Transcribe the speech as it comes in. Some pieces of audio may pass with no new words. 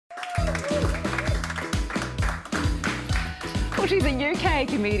Well, she's a UK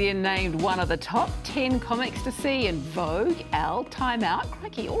comedian named one of the top 10 comics to see in Vogue, Elle, Timeout,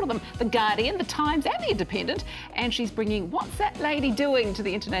 crikey, all of them, The Guardian, The Times and The Independent. And she's bringing What's That Lady Doing to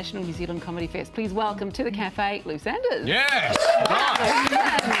the International New Zealand Comedy Fest. Please welcome to the cafe, Lou Sanders. Yes!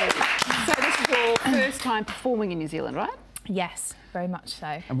 Right. So this is your first time performing in New Zealand, right? Yes, very much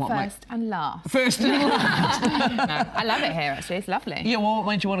so. And what First and last. First and last. No, I love it here, actually. It's lovely. Yeah, well, what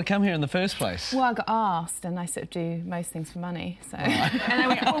made you want to come here in the first place? Well, I got asked, and I sort of do most things for money, so... Right. And they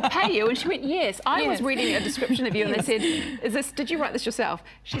went, we'll pay you, and she went, yes. I was reading a description of you, and they said, did you write this yourself?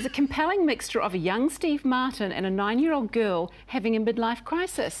 She's a compelling mixture of a young Steve Martin and a 9-year-old girl having a midlife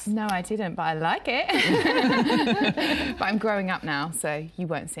crisis. No, I didn't, but I like it. But I'm growing up now, so you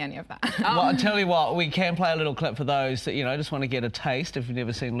won't see any of that. Well, I'll tell you what, we can play a little clip for those that, you know, just want to get a taste, if you've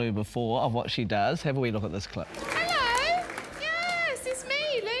never seen Lou before, of what she does. Have a wee look at this clip. Hello. Yes, it's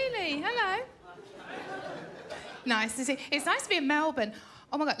me, Lulu. Hello. Nice to see. It's nice to be in Melbourne.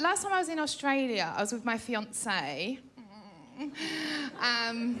 Oh my God, last time I was in Australia, I was with my fiancé.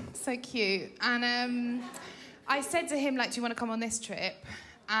 So cute. And I said to him, like, do you want to come on this trip?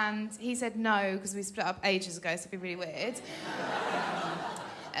 And he said no, because we split up ages ago, so it'd be really weird.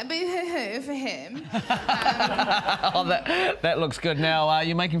 Boo-hoo-hoo for him. Oh, that looks good. Now,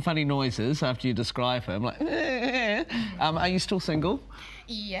 you're making funny noises after you describe him. Like, are you still single?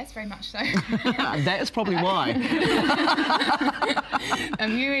 Yes, very much so. That is probably why.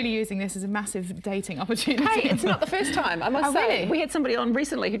 I'm really using this as a massive dating opportunity. Hey, it's not the first time, I must say. Really? We had somebody on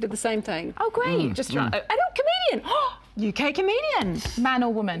recently who did the same thing. Oh, great. Just trying. Adult comedian. UK comedian. Man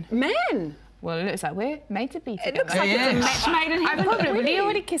or woman? Man. Well, it looks like we're made to be together. It looks like it's a match made in heaven. I probably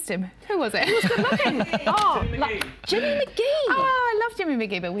already kissed him. Who was it? He was good looking. Oh, like Jimmy McGee. Oh, I love Jimmy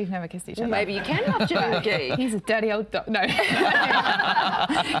McGee, but we've never kissed each other. Well, maybe you can love Jimmy McGee. He's a dirty old dog. No.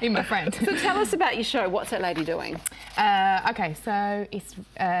 He's my friend. So tell us about your show. What's That Lady Doing? OK, so it's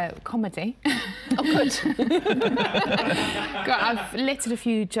comedy. Oh, good. I've littered a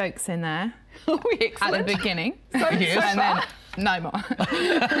few jokes in there. Oh, excellent. At the beginning. Yes. And then no more.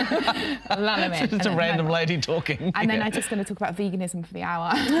 Lull him in. Just a random lady talking. And then I'm just going to talk about veganism for the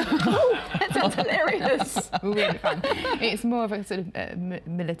hour. Oh, that sounds hilarious. Really fun. It's more of a sort of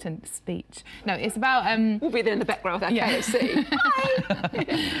militant speech. No, it's about... we'll be there in the background with our KFC.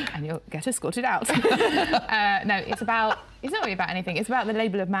 Hi! And you'll get escorted out. No, it's about... It's not really about anything. It's about the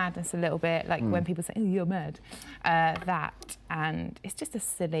label of madness a little bit, like when people say, oh, you're mad. That, and it's just a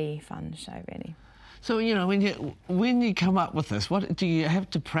silly, fun show, really. So, you know, when you come up with this, what do you have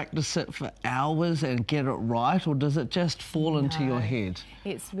to practice it for hours and get it right, or does it just fall into your head?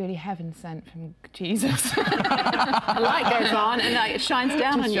 It's really heaven sent from Jesus. A light goes on and it shines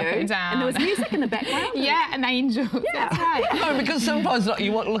down Just on you. drop it down. And there was music in the background. Yeah, an angel. Yeah. That's right. No, because sometimes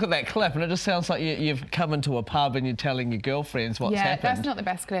you look at that clip and it just sounds like you've come into a pub and you're telling your girlfriends what's happened. Yeah, that's not the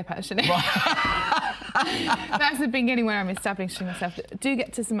best clip, actually. That's the beginning where I'm establishing myself. Do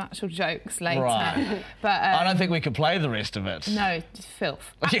get to some actual jokes later. Right. But I don't think we could play the rest of it. No, just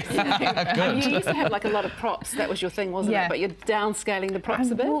filth. Yeah, good. You used to have like a lot of props. That was your thing, wasn't it? But you're downscaling the props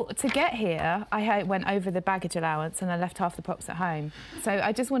a bit. Well, to get here, I went over the baggage allowance and I left half the props at home. So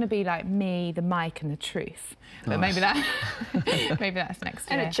I just want to be like me, the mic, and the truth. But Nice. maybe that's next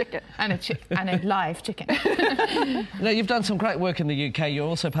year. And a chicken. And a live chicken. Now, you've done some great work in the UK. You're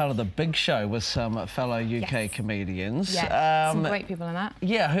also part of the Big Show with some fellow UK comedians. Yeah, some great people in that.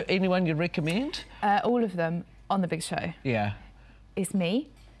 Yeah, anyone you'd recommend? All of them on the Big Show. Yeah. It's me,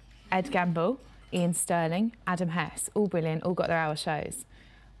 Ed Gamble, Ian Sterling, Adam Hess, all brilliant, all got their hour shows.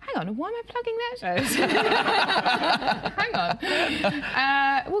 Hang on, why am I plugging their shows? Hang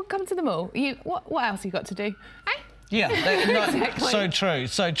on. We'll come to them all. What else have you got to do? Eh? Yeah, exactly. So true,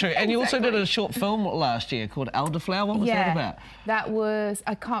 so true. And you also did a short film last year called Elderflower. What was that about? That was,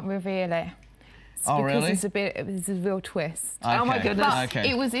 I can't reveal it. Oh, really? Because it's a real twist. Okay. Oh my goodness. But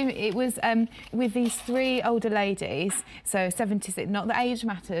it was with these 3 older ladies, so 76, not that age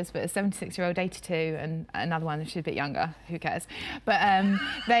matters, but a 76-year-old, 82, and another one, she's a bit younger, who cares? But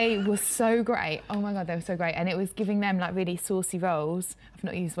they were so great. Oh my God, they were so great. And it was giving them like really saucy roles. I've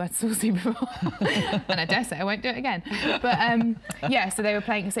not used the word saucy before. And I dare say I won't do it again. But yeah, so they were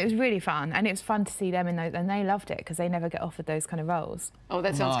playing, so it was really fun. And it was fun to see them in those, and they loved it because they never get offered those kind of roles. Oh,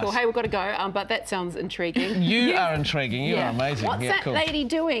 that sounds cool. Hey, we've got to go, but that sounds intriguing. You are intriguing. You are amazing. What's that lady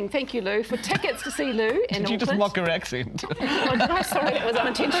doing? Thank you, Lou. For tickets to see Lou in Auckland. Did you just mock her accent? Oh, did I? Sorry, that was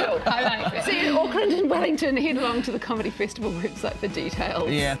unintentional. I like it. See you in Auckland and Wellington. Head along to the Comedy Festival website for details.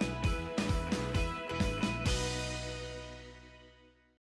 Yeah.